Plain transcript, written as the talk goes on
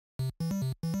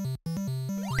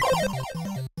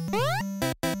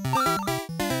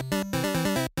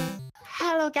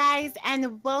Hello guys,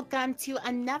 and welcome to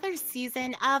another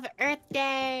season of Earth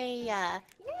Day!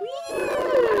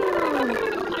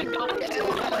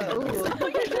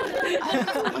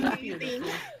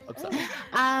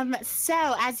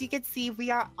 So as you can see,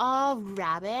 we are all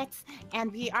rabbits,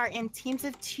 and we are in teams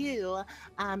of 2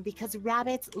 because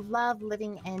rabbits love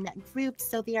living in groups,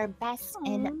 so they are best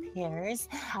in pairs.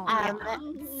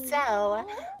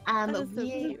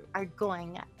 We are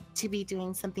going to be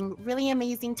doing something really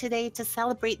amazing today to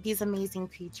celebrate these amazing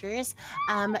creatures.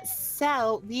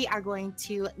 So we are going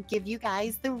to give you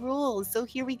guys the rules. So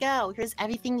here we go. Here's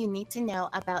everything you need to know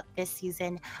about this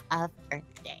season of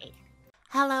Earth Day.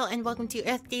 Hello and welcome to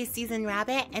Earth Day Season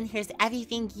Rabbit, and here's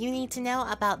everything you need to know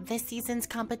about this season's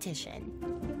competition.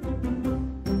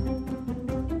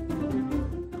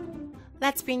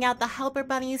 Let's bring out the helper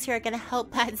bunnies who are going to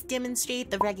help us demonstrate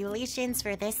the regulations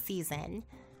for this season.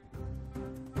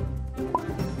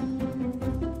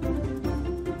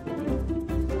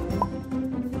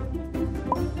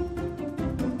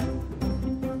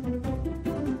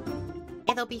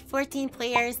 It'll be 14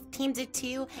 players, teams of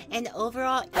 2, and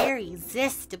overall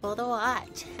irresistible to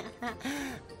watch.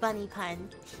 Bunny pun.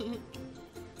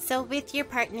 So with your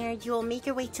partner, you will make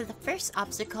your way to the first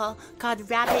obstacle called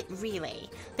Rabbit Relay.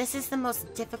 This is the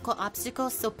most difficult obstacle,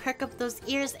 so perk up those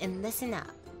ears and listen up.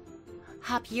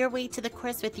 Hop your way to the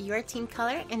course with your team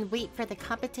color and wait for the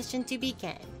competition to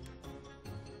begin.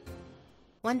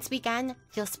 Once begun,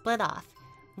 you'll split off.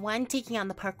 One taking on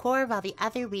the parkour while the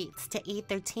other waits to aid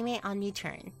their teammate on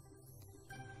return.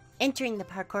 Entering the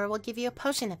parkour will give you a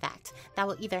potion effect that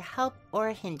will either help or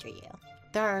hinder you.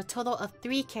 There are a total of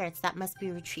 3 carrots that must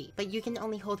be retrieved, but you can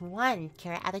only hold 1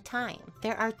 carrot at a time.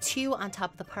 There are 2 on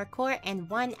top of the parkour and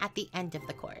 1 at the end of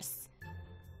the course.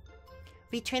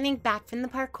 Returning back from the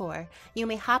parkour, you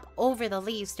may hop over the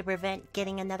leaves to prevent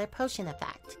getting another potion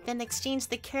effect. Then exchange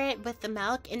the carrot with the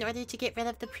milk in order to get rid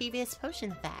of the previous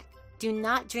potion effect. Do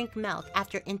not drink milk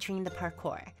after entering the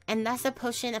parkour. Unless a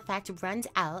potion effect runs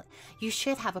out, you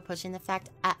should have a potion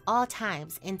effect at all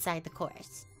times inside the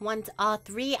course. Once all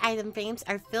 3 item frames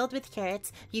are filled with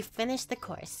carrots, you finish the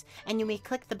course, and you may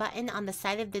click the button on the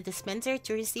side of the dispenser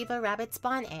to receive a rabbit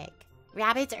spawn egg.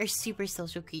 Rabbits are super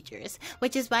social creatures,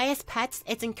 which is why as pets,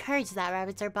 it's encouraged that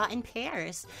rabbits are bought in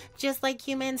pairs. Just like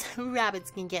humans,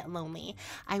 rabbits can get lonely.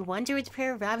 I wonder which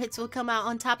pair of rabbits will come out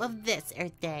on top of this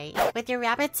Earth Day. With your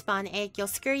rabbit spawn egg, you'll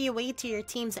scurry away to your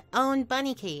team's own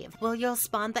bunny cave, where you'll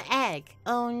spawn the egg.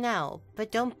 Oh no,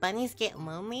 but don't bunnies get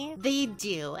lonely? They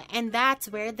do, and that's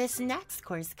where this next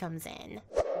course comes in.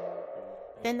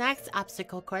 The next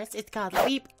obstacle course is called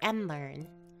Leap and Learn.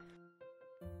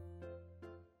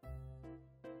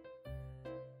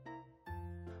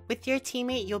 With your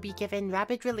teammate, you'll be given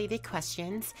rabbit-related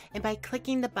questions, and by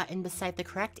clicking the button beside the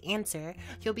correct answer,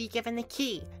 you'll be given a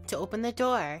key to open the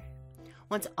door.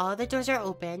 Once all the doors are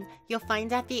open, you'll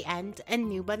find at the end a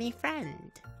new bunny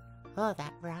friend. Oh,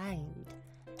 that rhymed.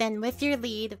 Then with your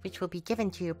lead, which will be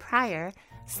given to you prior,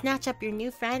 snatch up your new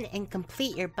friend and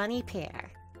complete your bunny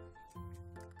pair.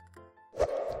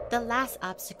 The last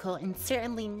obstacle, and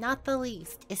certainly not the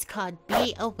least, is called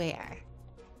Be Aware.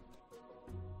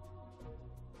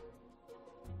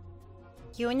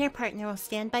 You and your partner will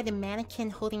stand by the mannequin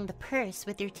holding the purse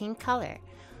with your team color.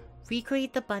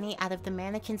 Recreate the bunny out of the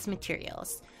mannequin's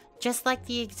materials. Just like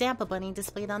the example bunny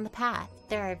displayed on the path,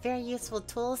 there are very useful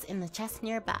tools in the chest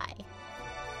nearby.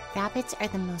 Rabbits are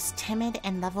the most timid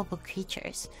and lovable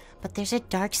creatures, but there's a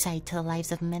dark side to the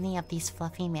lives of many of these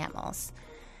fluffy mammals.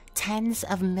 Tens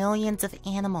of millions of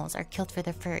animals are killed for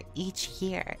their fur each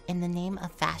year in the name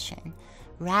of fashion,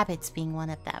 rabbits being one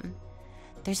of them.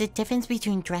 There's a difference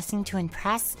between dressing to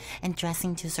impress and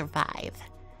dressing to survive.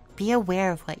 Be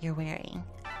aware of what you're wearing.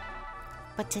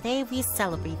 But today we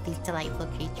celebrate these delightful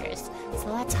creatures,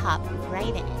 so let's hop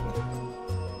right in.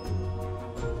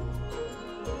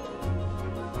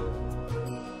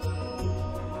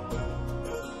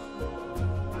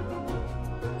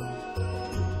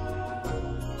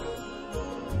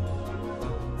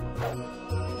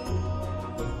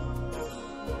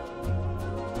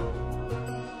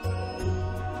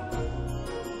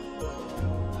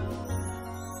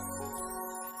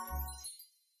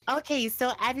 Okay,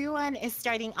 so everyone is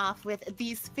starting off with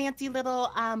these fancy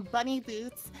little bunny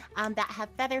boots that have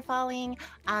feather falling,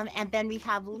 and then we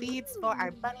have leads for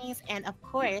our bunnies, and of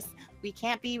course, we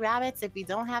can't be rabbits if we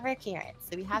don't have our carrots.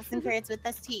 So we have some carrots with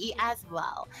us to eat as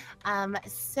well.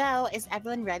 So is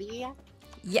everyone ready?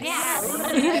 Yes!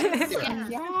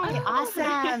 Yay,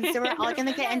 awesome! So we're all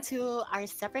gonna get into our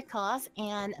separate calls,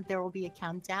 and there will be a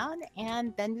countdown,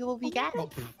 and then we will begin.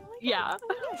 Yeah.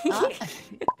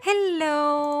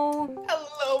 Hello.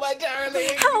 Hello, my darling.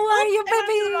 How are you,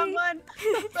 baby?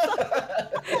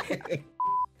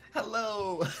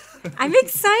 Hello. I'm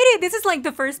excited. This is like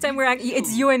the first time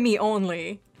it's you and me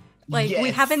only. Like, we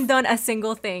Yes. haven't done a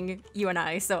single thing, you and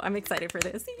I, so I'm excited for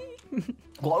this.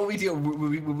 What will we do?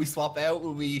 Will we swap out?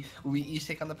 Will we each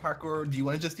take on the parkour? Do you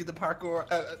want to just do the parkour?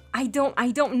 I don't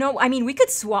know. I mean, we could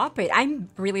swap it. I'm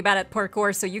really bad at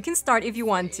parkour, so you can start if you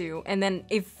want to, and then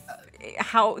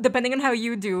depending on how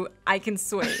you do, I can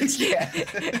switch. Yeah.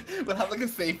 We'll have like a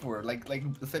safe word,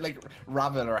 say like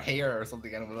rabbit or hare or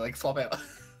something, and we'll like swap out.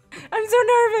 I'm so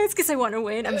nervous because I want to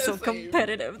win. I'm so Same.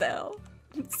 competitive though.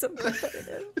 I'm so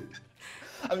competitive.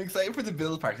 I'm excited for the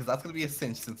build part because that's gonna be a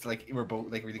cinch since like we're both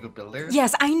like really good builders.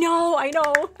 Yes, I know.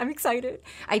 I'm excited.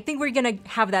 I think we're gonna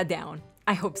have that down.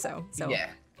 I hope so. So Yeah.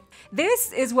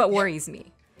 this is what worries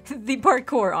me. The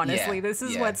parkour, honestly. Yeah, This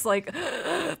is yeah. what's like,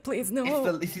 please no.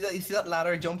 You see that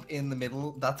ladder jump in the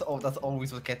middle? That's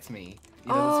always what gets me. You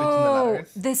know, Oh, the switching the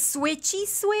ladders? the switchy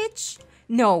switch?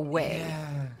 No way.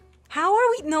 Yeah. How are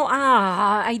we? No,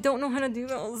 I don't know how to do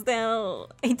those though.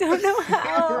 I don't know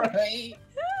how. Right.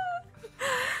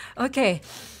 Okay,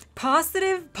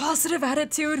 positive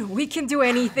attitude. We can do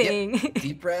anything.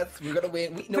 Deep breaths. We're gonna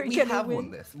win. We We're gonna have win.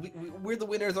 won this. We're the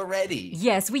winners already.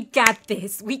 Yes, we got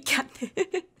this. We got this.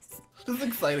 This is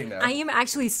exciting now. I am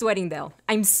actually sweating though.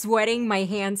 I'm sweating. My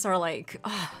hands are like,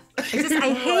 I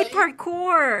hate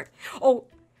parkour. Oh,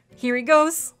 here he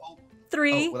goes.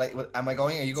 3. Am I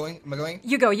going? Are you going? Am I going?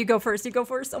 You go first. You go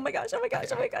first. Oh my gosh. Oh my gosh.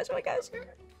 Oh my gosh. Oh my gosh.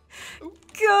 Ooh.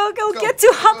 Go. Get to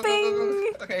Go,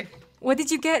 hopping. go. Okay. What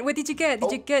did you get? Did you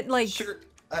get like? Sugar.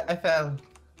 I fell.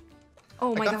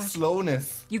 Oh my I got gosh.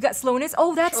 slowness. You got slowness?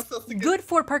 Oh, that's That was so good. good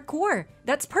for parkour.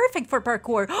 That's perfect for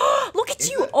parkour. Look at Is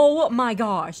you. it? Oh my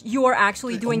gosh. You are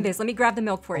actually doing this. Let me grab the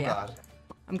milk for Oh you. god.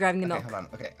 I'm grabbing the Okay, milk. hold on.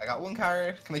 Okay, I got one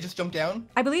card. Can I just jump down?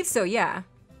 I believe so, yeah.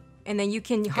 And then you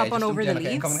can hop Okay, on just over jump the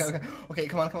down. leaves. Okay,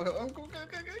 come on. Okay.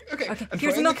 Okay, I'm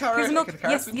here's the throwing milk. card. Here's the milk. Okay, the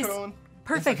card's Yes, been yes. thrown.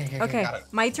 Perfect. Yes, Okay. got it.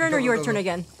 My turn Go, or your go, turn go.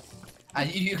 again?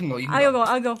 You can go. You can I'll go.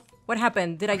 go. I'll go. What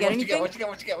happened? Did I get anything? What you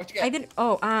get? I didn't.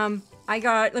 Oh, I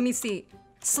got. Let me see.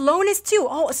 Slowness too.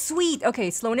 Oh, sweet.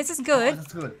 Okay, slowness is good. Oh,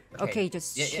 that's good. Okay,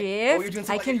 just Yeah, shift. yeah. Oh, you're doing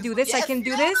so I well, can you're do doing this. so- I can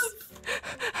do Yes, this.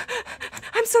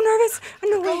 I'm so nervous.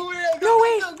 No way. Go, Mariel, go, No go,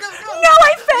 way. go, go, go. No,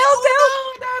 I failed. No.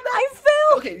 I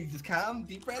failed. Okay, just calm,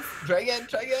 deep breath. Try again.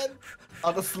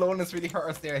 Oh, the slowness really hurt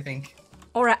us there, I think.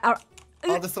 All right. Oh,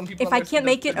 there's some people If on I there can't that-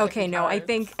 make it, that okay, no. I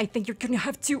cards. think you're gonna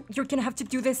have to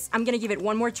do this. I'm gonna give it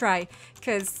one more try,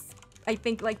 cause I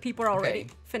think like people are already Okay.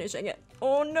 finishing it.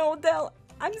 Oh no, Del.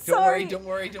 I'm Don't sorry. worry, don't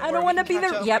worry. I don't want to be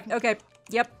there. there. Yep. Okay.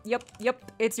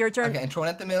 Yep. It's your turn. Okay, I'm throwing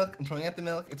at the milk.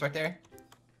 It's right there.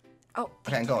 Oh.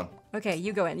 Okay, I'm going. Okay,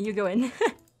 you go in.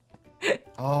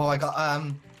 Oh, I got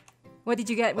What did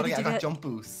you get? What did I you got get? jump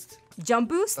boost. Jump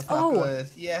boost? That's not Oh, good.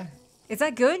 Yeah. is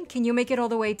that good? Can you make it all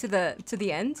the way to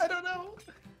the end? I don't know.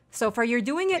 So far you're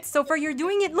doing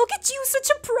it. Look at you, such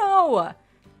a pro.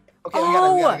 Okay,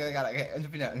 Oh! we got it. Okay, I'm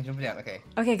jumping down. Okay.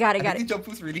 Okay, got it. I think the jump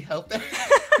boost really helped there.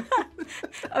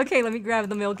 Okay, let me grab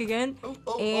the milk again.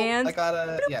 And I got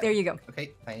a yeah. there you go.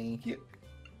 Okay, thank you.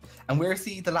 And where's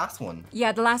the last one?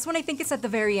 Yeah, the last one I think is at the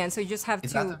very end, so you just have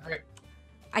Is to. that the very...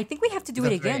 I think we have to do Is it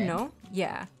that the very again, no?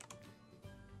 Yeah.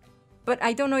 But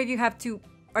I don't know if you have to.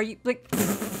 Are you like?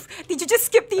 Did you just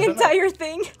skip the I don't know. entire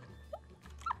thing?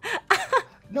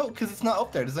 No, because it's not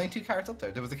up there. There's only 2 cards up there.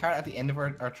 There was a card at the end of our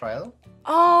trial.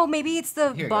 Oh, maybe it's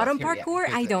the Here it bottom goes, here, yeah. parkour.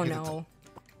 Here's I the- don't here's the know.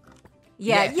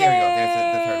 Yeah, there we go. There's the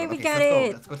third yay! one. We Okay, got so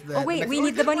it. let's go to the Oh wait, next we one.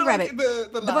 need the bunny We're like rabbit. The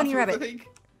The last bunny one, rabbit. I think.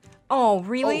 Oh,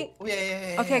 really? Oh,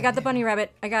 yeah. Okay, I got the bunny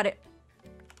rabbit. I got it.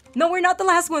 No, we're not the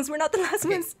last ones. We're not the last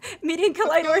ones. Meteor and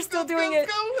Collide, we're still doing it.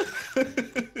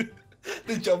 it.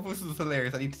 The jump boost is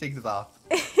hilarious. I need to take this off.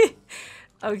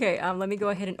 Okay, let me go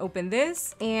ahead and open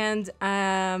this. And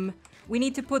we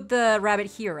need to put the rabbit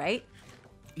here, right?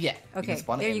 Yeah. Okay, can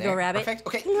spawn it there in you go, rabbit. Perfect.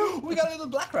 Okay. We got a little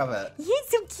black rabbit. He's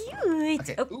so cute.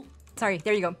 Okay. Oh, Ooh. sorry.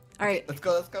 There you go. All right. Let's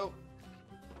go.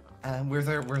 Where's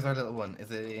our little one? Is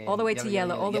it in All the way to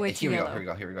yellow, all the way to yellow.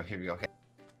 Here we go. Okay.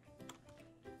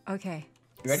 Okay.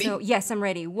 You ready? So, yes, I'm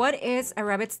ready. What is a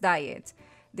rabbit's diet?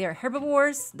 They're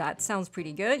herbivores. That sounds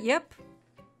pretty good. Yep.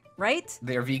 Right?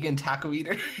 They're vegan taco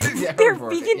eaters. Yeah, They're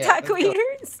herbivores. vegan Yeah, taco let's go.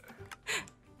 eaters.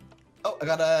 Oh, I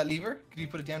got a lever. Could you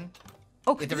put it down?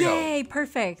 Oh, There we go. yay,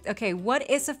 perfect. Okay, what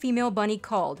is a female bunny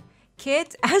called?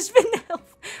 Kit, Aspinel,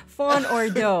 fawn, or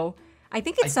doe? I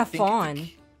think it's a fawn.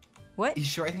 What? You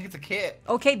sure? I think it's a kit.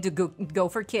 Okay, go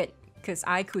for Kit, because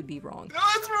I could be wrong. No,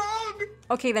 it's wrong.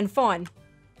 Okay, then fawn.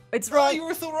 It's Oh, wrong. you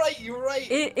were so right. You were right.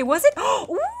 It wasn't?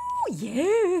 Ooh,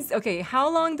 yes. Okay, how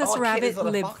long does Oh, a a kid rabbit is what a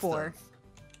live fox for?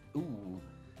 does. Ooh.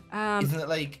 Um, Isn't it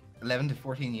like 11 to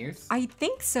 14 years? I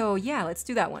think so. Yeah, let's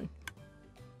do that one.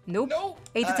 Nope. No.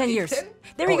 8 to 10 8 years. to 10?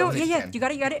 There we Oh, it go. was Yeah, 8 to yeah. 10. You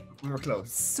got it. You got it. We were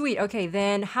close. Sweet. Okay,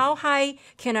 then how high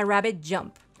can a rabbit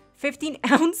jump? 15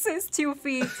 ounces, 2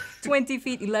 feet, 20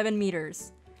 feet, 11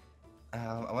 meters.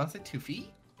 I want to say 2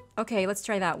 feet. Okay, let's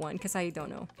try that one because I don't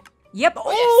know. Yep.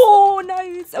 Oh, Oh,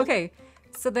 nice. Okay.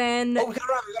 So then Oh, we got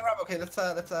a rabbit. We got a rabbit. Okay,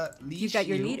 let's leash you got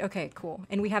your lead. Okay, cool.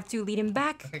 And we have to lead him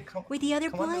back Okay, come. with the other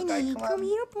come on, bunny. little guy, come on.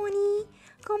 Here, bunny.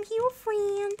 Come here,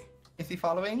 friend. Is he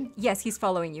following? Yes, he's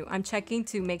following you. I'm checking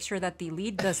to make sure that the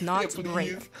lead does not Yeah,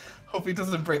 break. please. Hope he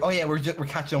doesn't break. Oh yeah, we're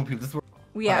catching on, people. This is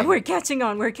Yeah, fine. we're catching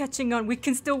on. We're catching on. We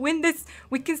can still win this.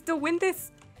 We can still win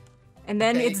this. And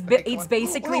then Okay, it's okay, come it's on.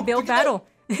 basically Oh, build look at that.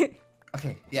 battle.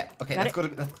 Okay, yeah. Okay, Got let's it? go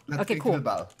to let's Okay, get cool. to the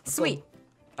battle. Let's go. Sweet.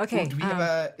 Okay. Ooh, do we have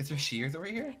a? Is there shears over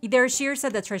here? There are shears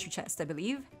at the treasure chest, I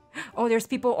believe. Oh, there's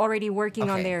people already working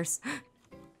on Okay. theirs.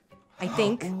 I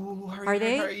think. Ooh, hurry, Are hurry,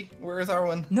 they? Hurry. Where is our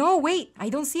one? No, wait. I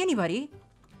don't see anybody.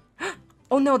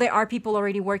 Oh no, there are people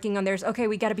already working on theirs. Okay,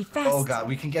 we gotta be fast. Oh god,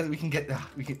 we can do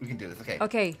this. Okay.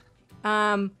 Okay.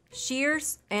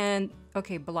 Shears and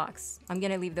okay, blocks. I'm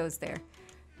gonna leave those there.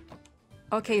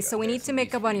 Okay, you so go. we There's need to some make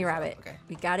a shears bunny as well. rabbit. Okay.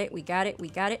 We got it, we got it, we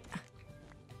got it.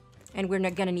 And we're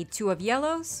not gonna need 2 of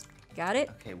yellows. Got it?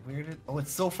 Okay, where did? Oh,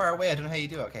 it's so far away. I don't know how you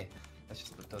do it. Okay, let's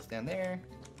just put those down there.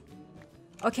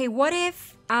 Okay, what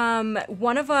if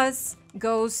one of us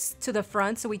goes to the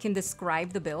front so we can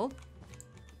describe the build?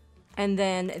 And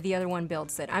then the other one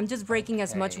builds it. I'm just breaking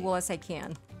as much Okay. wool as I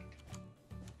can.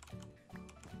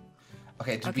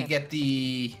 Okay, did Okay. we get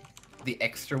the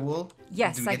extra wool?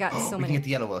 Yes, Did we I got so we many. can get the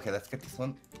yellow wool. Okay, let's get this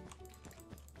one.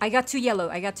 I got 2 yellow.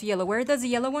 I got 2 yellow. Where does the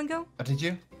yellow one go? Oh, did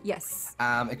you? Yes.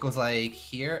 It goes like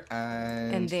here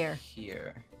and there.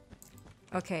 here.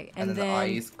 Okay, And and then the then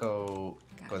eyes go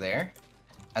there.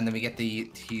 And then we get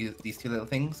these 2 little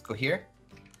things go here.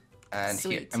 And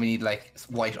here. Sweet. And we need like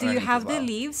white do you underneath have as the well.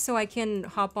 leaves so I can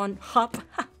hop?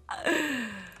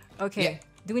 Okay. Yeah.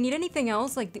 Do we need anything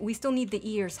else? Like we still need the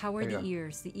ears. How are There you the go.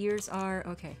 ears? The ears are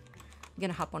okay. I'm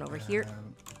gonna hop on over here.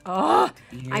 Um, Oh,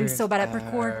 I'm ears so bad at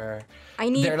parkour. are- I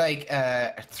need. They're like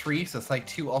 3, so it's like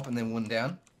 2 up and then 1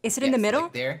 down. Is it in the Yes, middle?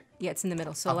 Like there. Yeah, it's in the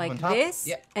middle. So Up like on top? this,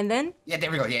 Yeah. and then Yeah, there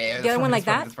we go. Yeah, The other one like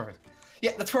that? That's perfect.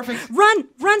 Yeah, that's perfect. run,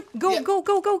 run, go, Yeah. go,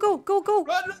 go, go, go, go, go.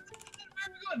 Run! Where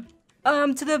are we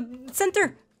going? To the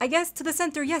center. I guess to the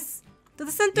center. Yes, to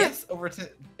the center. Yes, over to.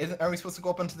 Are we supposed to go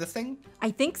up onto this thing?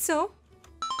 I think so.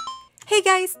 Hey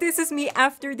guys, this is me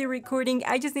after the recording.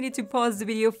 I just needed to pause the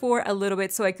video for a little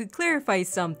bit so I could clarify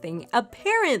something.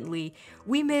 Apparently,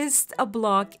 we missed a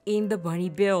block in the bunny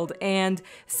build and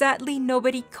sadly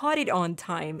nobody caught it on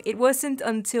time. It wasn't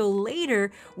until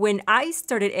later when I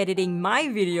started editing my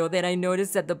video that I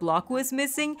noticed that the block was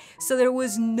missing, so there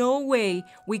was no way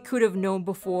we could have known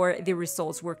before the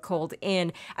results were called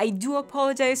in. I do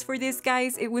apologize for this,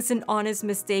 guys. It was an honest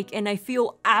mistake and I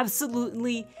feel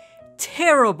absolutely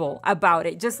terrible about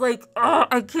it. Just like, oh,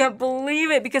 I can't believe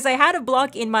it because I had a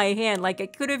block in my hand. Like I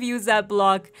could have used that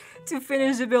block to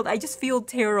finish the build. I just feel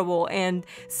terrible and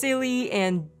silly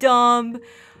and dumb.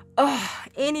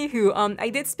 Anywho, I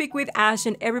did speak with Ash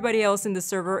and everybody else in the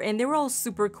server and they were all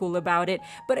super cool about it,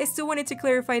 but I still wanted to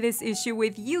clarify this issue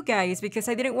with you guys because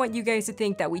I didn't want you guys to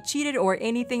think that we cheated or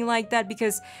anything like that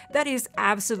because that is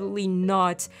absolutely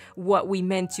not what we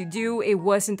meant to do. It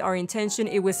wasn't our intention.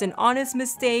 It was an honest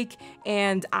mistake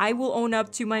and I will own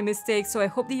up to my mistake. So I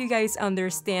hope that you guys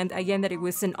understand again that it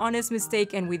was an honest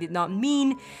mistake and we did not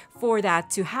mean for that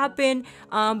to happen.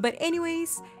 But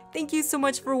anyways, thank you so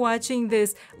much for watching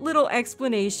this little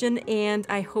explanation and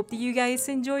I hope that you guys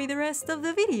enjoy the rest of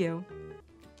the video.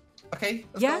 Okay,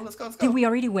 let's Yeah? go. Let's go. Let's go. Did we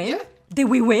already win? Yeah. Did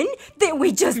we win? Did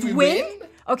we just Did we win? win?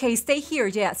 Okay, stay here.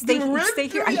 Yeah, stay Did we win? stay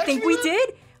here. Did we I think actually we win?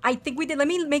 did. I think we did. Let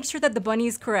me make sure that the bunny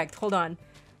is correct. Hold on.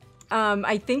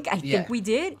 I think Yeah. we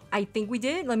did. I think we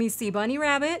did. Let me see. Bunny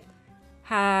rabbit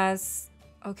has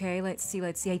okay, let's see.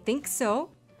 I think so.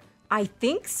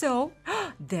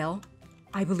 Del,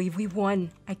 I believe we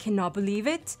won. I cannot believe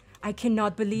it. I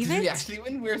cannot believe Did it. we actually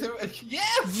win? Where's it?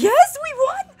 Yes! Yes, we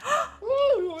won.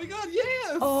 Oh my god,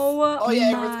 yes! Oh,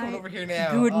 yeah, my everyone's coming over here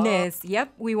now. goodness.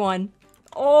 Yep, we won.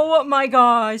 Oh my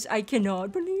gosh, I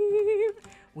cannot believe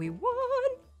we won.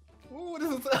 Oh,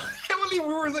 this is. I can't believe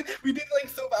we did like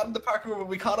so bad in the parkour, but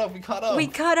we caught up. We caught up. We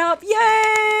caught up.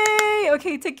 Yay!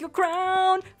 Okay, take your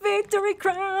crown. Victory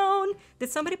crown. Did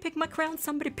somebody pick my crown?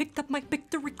 Somebody picked up my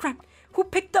victory crown. Who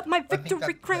picked up my think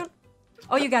victory that- crown?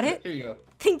 Oh, you got it? Here you go.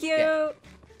 Thank you. Yeah.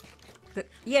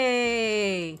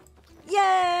 Yay! Yay!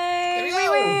 There we We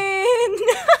go. win!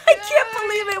 I can't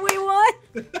believe it. We won.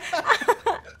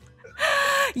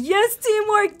 Yes,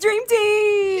 teamwork, dream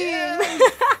team.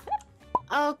 Yes.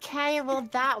 Okay, well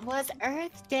that was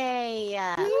Earth Day.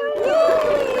 Oh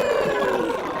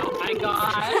my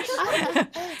gosh.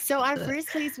 So our first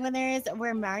place winners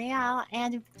were Mariel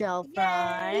and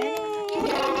Delphi.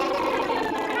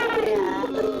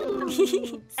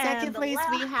 Second place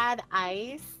we had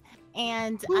Ice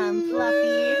and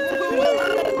Fluffy.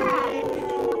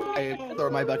 I throw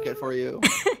my bucket for you.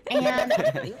 And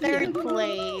third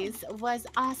place was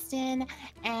Austin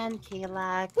and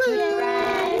Kayla.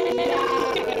 Congrats!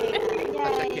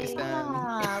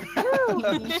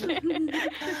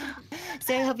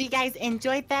 So I hope you guys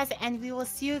enjoyed this, and we will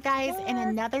see you guys in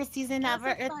another season of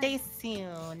our Earth Day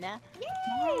soon.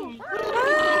 Oh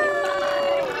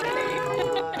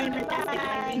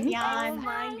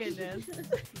my goodness.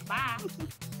 Bye.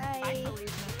 Bye. Bye,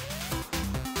 Felicia.